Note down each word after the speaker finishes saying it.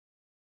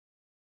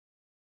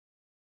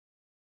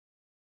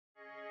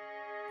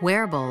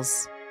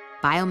Wearables,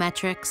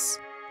 biometrics,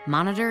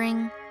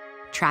 monitoring,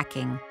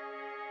 tracking.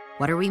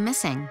 What are we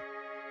missing?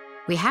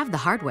 We have the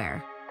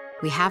hardware.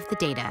 We have the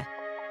data.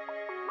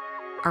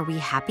 Are we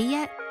happy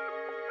yet?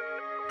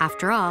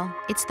 After all,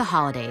 it's the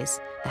holidays,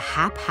 the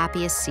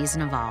happiest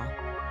season of all.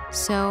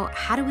 So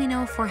how do we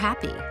know if we're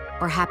happy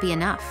or happy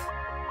enough?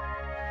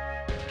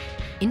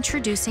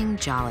 Introducing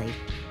JöLLY,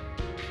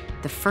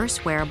 the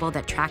first wearable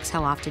that tracks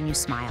how often you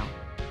smile.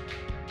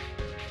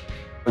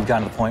 We've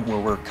gotten to the point where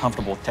we're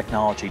comfortable with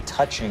technology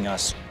touching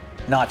us,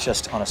 not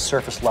just on a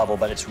surface level,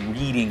 but it's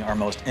reading our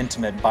most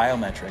intimate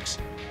biometrics.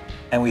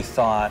 And we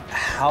thought,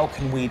 how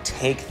can we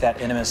take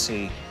that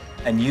intimacy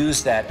and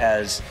use that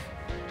as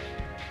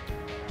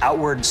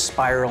outward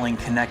spiraling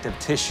connective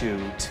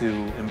tissue to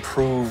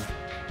improve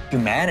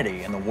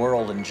humanity and the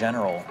world in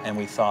general? And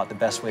we thought the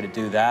best way to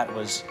do that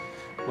was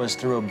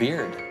through a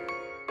beard.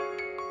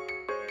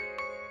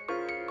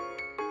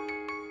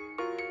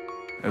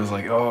 It was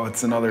like, oh,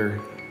 it's another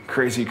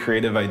crazy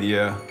creative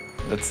idea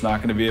that's not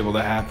going to be able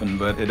to happen,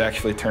 but it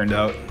actually turned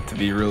out to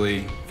be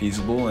really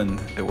feasible and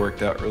it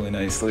worked out really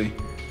nicely.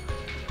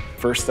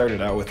 First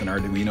started out with an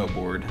Arduino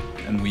board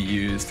and we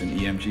used an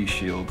EMG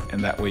shield,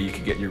 and that way you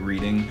could get your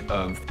reading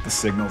of the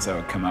signals that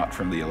would come out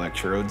from the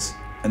electrodes.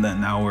 And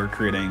then now we're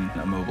creating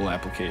a mobile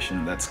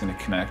application that's going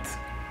to connect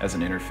as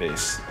an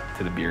interface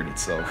to the beard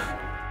itself.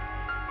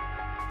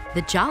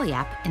 The JöLLY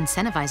app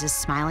incentivizes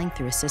smiling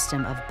through a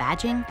system of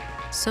badging,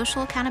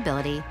 social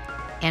accountability,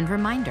 and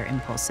reminder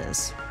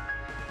impulses.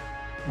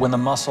 When the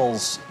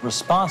muscles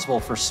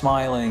responsible for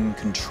smiling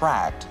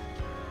contract,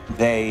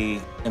 they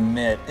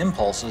emit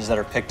impulses that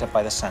are picked up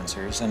by the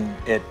sensors, and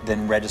it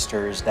then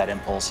registers that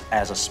impulse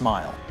as a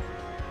smile.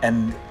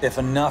 And if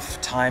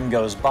enough time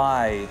goes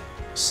by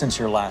since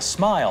your last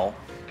smile,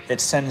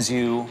 it sends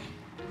you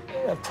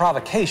a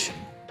provocation.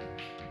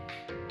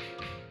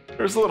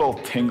 There was a little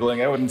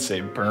tingling, I wouldn't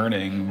say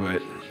burning,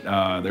 but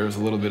there was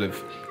a little bit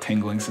of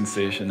tingling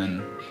sensation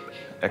and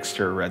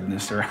extra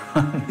redness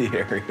around the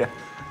area.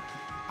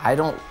 I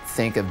don't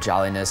think of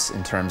jolliness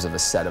in terms of a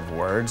set of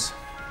words.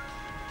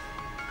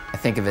 I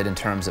think of it in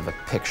terms of a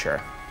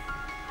picture.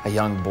 A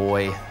young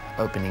boy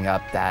opening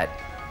up that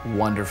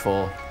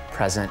wonderful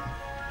present.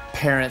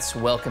 Parents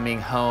welcoming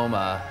home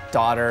a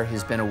daughter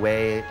who's been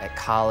away at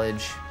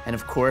college. And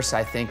of course,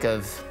 I think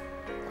of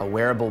a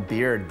wearable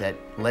beard that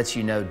lets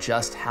you know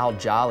just how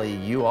jolly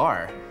you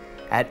are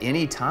at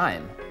any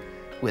time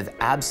with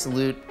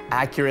absolute,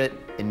 accurate,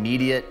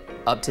 immediate,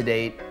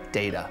 up-to-date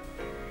data.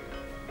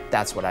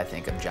 That's what I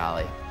think of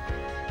JöLLY.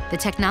 The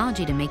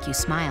technology to make you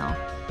smile,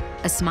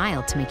 a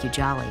smile to make you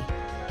jolly,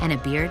 and a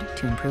beard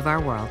to improve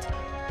our world.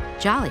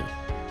 JöLLY,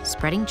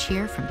 spreading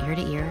cheer from ear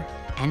to ear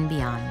and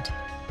beyond.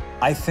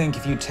 I think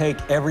if you take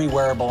every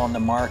wearable on the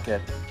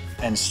market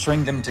and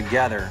string them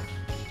together,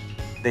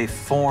 they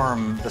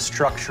form the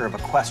structure of a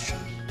question.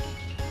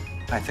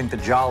 I think the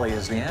JöLLY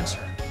is the answer.